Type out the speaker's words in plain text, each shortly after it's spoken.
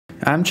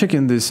I'm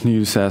checking this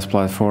new SaaS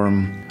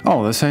platform.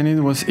 Oh, the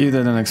sign-in was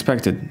easier than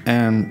expected,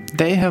 and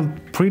they have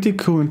pretty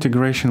cool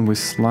integration with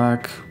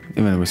Slack,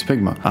 even with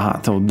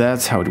Figma. So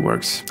that's how it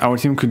works. Our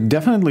team could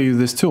definitely use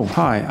this tool.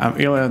 Hi, I'm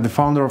Eleken, the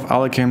founder of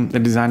Eleken, the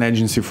design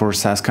agency for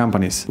SaaS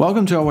companies.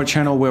 Welcome to our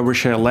channel where we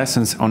share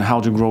lessons on how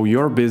to grow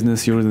your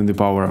business using the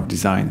power of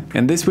design.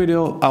 In this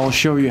video, I will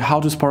show you how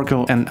to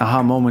sparkle an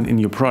aha moment in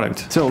your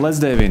product. So let's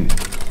dive in.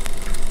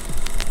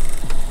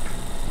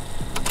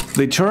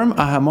 The term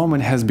aha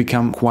moment has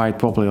become quite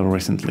popular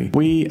recently.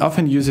 We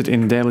often use it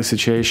in daily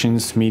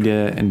situations,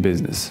 media, and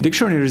business.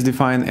 Dictionaries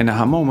define an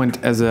aha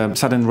moment as a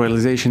sudden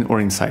realization or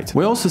insight.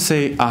 We also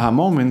say aha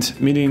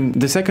moment, meaning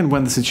the second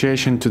when the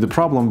situation to the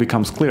problem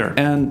becomes clear.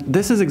 And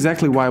this is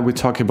exactly why we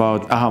talk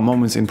about aha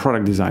moments in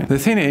product design. The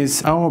thing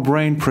is, our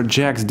brain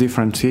projects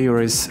different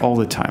theories all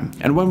the time.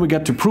 And when we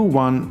get to prove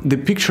one, the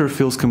picture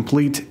feels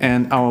complete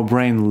and our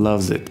brain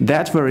loves it.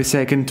 That very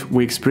second,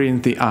 we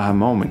experience the aha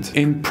moment.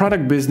 In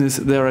product business,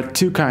 there are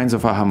two kinds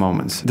of aha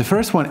moments. The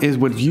first one is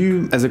what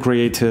you as a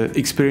creator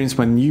experience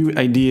when new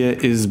idea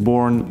is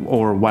born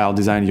or while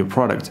designing your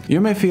product. You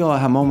may feel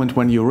aha moment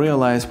when you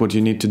realize what you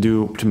need to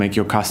do to make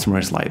your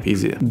customers' life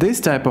easier. This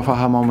type of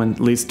aha moment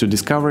leads to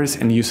discoveries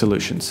and new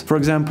solutions. For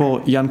example,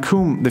 Jan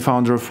Koum, the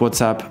founder of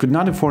WhatsApp, could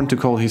not afford to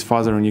call his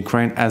father in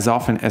Ukraine as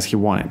often as he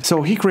wanted.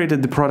 So he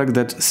created the product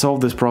that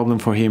solved this problem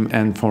for him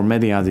and for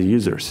many other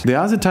users. The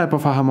other type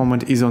of aha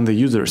moment is on the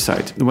user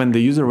side, when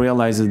the user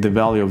realizes the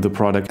value of the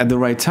product at the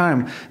right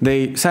time.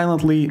 They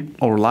silently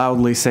or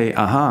loudly say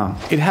aha.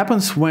 It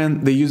happens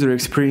when the user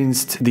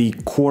experienced the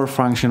core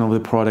function of the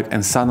product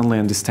and suddenly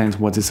understands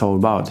what it's all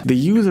about. The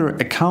user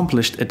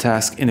accomplished a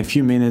task in a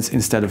few minutes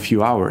instead of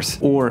few hours,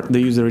 or the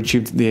user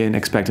achieved the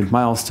unexpected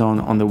milestone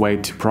on the way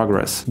to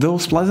progress.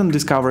 Those pleasant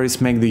discoveries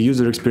make the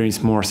user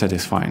experience more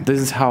satisfying. This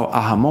is how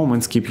aha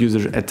moments keep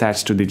users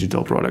attached to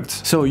digital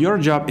products. So your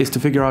job is to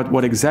figure out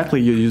what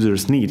exactly your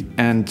users need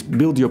and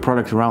build your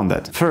product around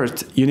that.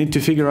 First, you need to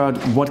figure out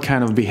what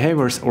kind of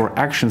behaviors or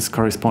actions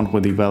correspond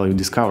with the value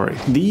discovery.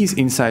 These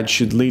insights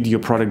should lead your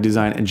product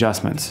design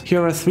adjustments.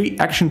 Here are 3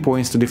 action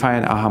points to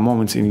define aha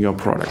moments in your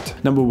product.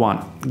 Number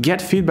 1.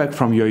 Get feedback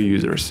from your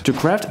users. To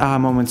craft aha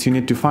moments, you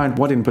need to find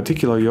what in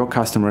particular your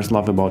customers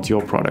love about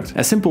your product.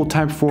 A simple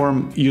type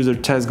form, user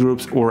test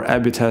groups, or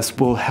A/B tests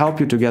will help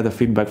you to gather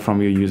feedback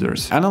from your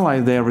users.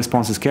 Analyze their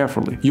responses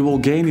carefully. You will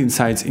gain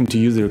insights into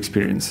user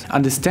experience.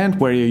 Understand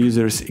where your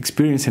users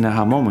experience an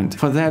aha moment.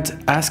 For that,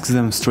 ask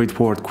them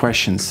straightforward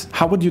questions.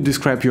 How would you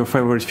describe your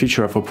favorite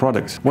feature of a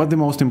product? What's the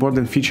most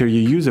important feature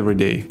you use every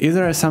day? Is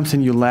there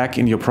something you lack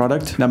in your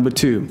product? Number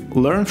 2.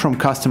 Learn from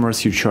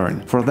customers you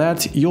churn. For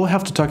that, you'll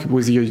have to talk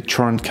with your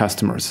churned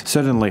customers.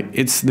 Certainly,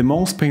 it's the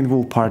most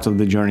painful part of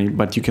the journey,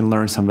 but you can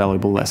learn some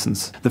valuable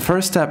lessons. The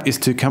first step is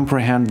to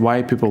comprehend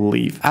why people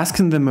leave.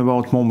 Asking them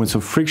about moments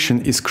of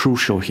friction is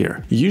crucial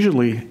here.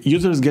 Usually,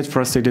 users get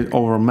frustrated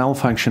over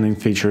malfunctioning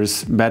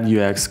features, bad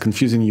UX,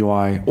 confusing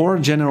UI, or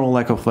general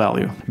lack of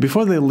value.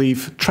 Before they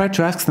leave, try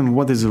to ask them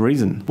what is the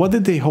reason. What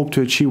did they hope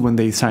to achieve when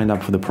they signed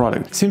up for the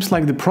product? Seems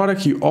like the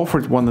product you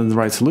offered wasn't the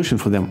right solution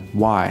for them.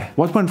 Why?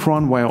 What went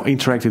wrong while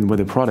interacting with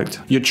the product?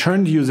 Your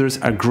churned users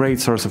are a great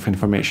source of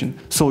information,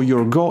 so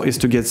your goal is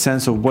to get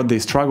sense of what they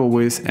struggle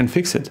with and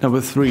fix it.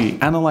 Number 3.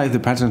 Analyze the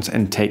patterns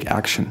and take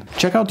action.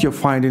 Check out your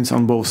findings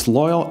on both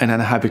loyal and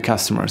unhappy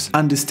customers.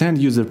 Understand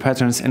user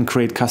patterns and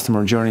create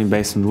customer journey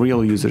based on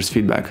real users'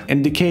 feedback.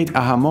 Indicate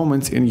aha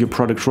moments in your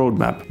product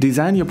roadmap.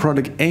 Design your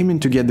product aiming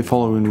to get the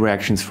following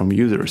reactions from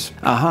users.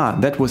 Aha,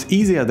 that was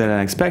easier than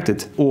I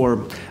expected.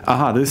 Or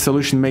aha, this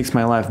solution makes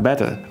my life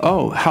better.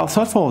 Oh, how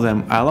thoughtful of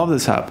them, I love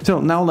this app. So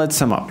now let's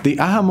sum up. The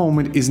aha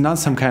moment is not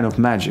some kind of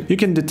magic. You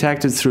can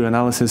detect it through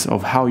analysis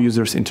of how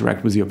users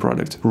interact with your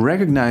product.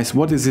 Recognize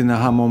what is an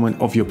aha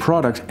moment of your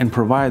product and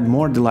provide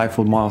more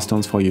delightful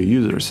milestones for your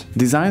users.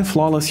 Design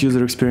flawless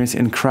user experience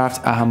and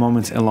craft aha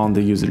moments along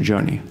the user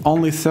journey.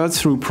 Only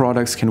thought-through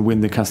products can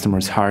win the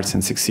customers' hearts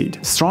and succeed.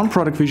 Strong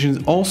product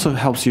vision also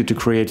helps you to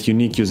create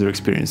unique user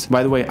experience.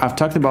 By the way, I've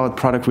talked about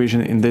product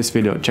vision in this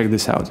video, check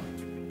this out.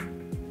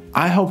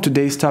 I hope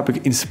today's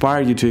topic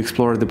inspired you to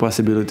explore the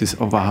possibilities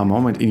of aha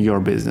moment in your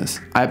business.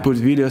 I put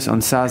videos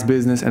on SaaS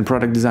business and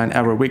product design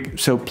every week,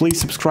 so please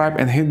subscribe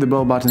and hit the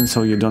bell button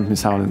so you don't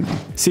miss out on them.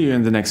 See you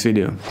in the next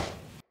video.